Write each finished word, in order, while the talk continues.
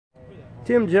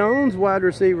Tim Jones, wide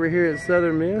receiver here at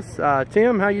Southern Miss.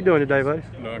 Tim, how you doing today, buddy?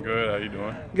 Doing good. How you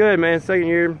doing? Good, man. Second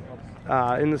year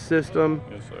in the system.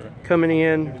 Yes, sir. Coming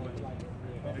in.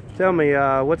 Tell me,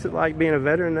 what's it like being a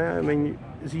veteran now? I mean,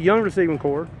 it's a young receiving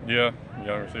corps. Yeah,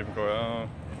 young receiving corps.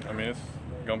 I mean, it's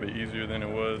gonna be easier than it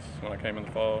was when I came in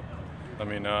the fall. I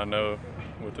mean, now I know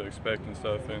what to expect and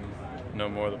stuff, and know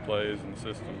more of the plays and the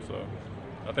system. So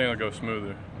I think it'll go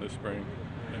smoother this spring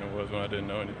than it was when I didn't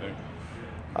know anything.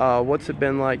 What's it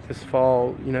been like this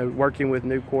fall, you know, working with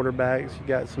new quarterbacks? You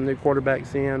got some new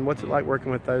quarterbacks in. What's it like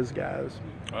working with those guys?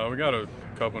 We got a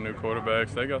couple new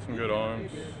quarterbacks. They got some good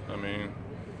arms. I mean,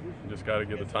 just got to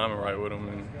get the timing right with them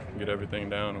and get everything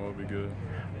down, and we'll be good.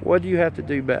 What do you have to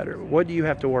do better? What do you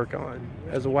have to work on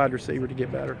as a wide receiver to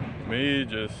get better? Me,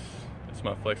 it's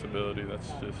my flexibility. That's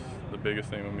just the biggest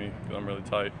thing with me, because I'm really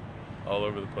tight all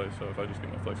over the place. So if I just get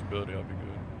my flexibility, I'll be good.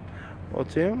 Well,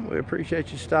 Tim, we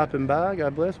appreciate you stopping by.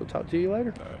 God bless. We'll talk to you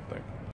later. All right, thanks.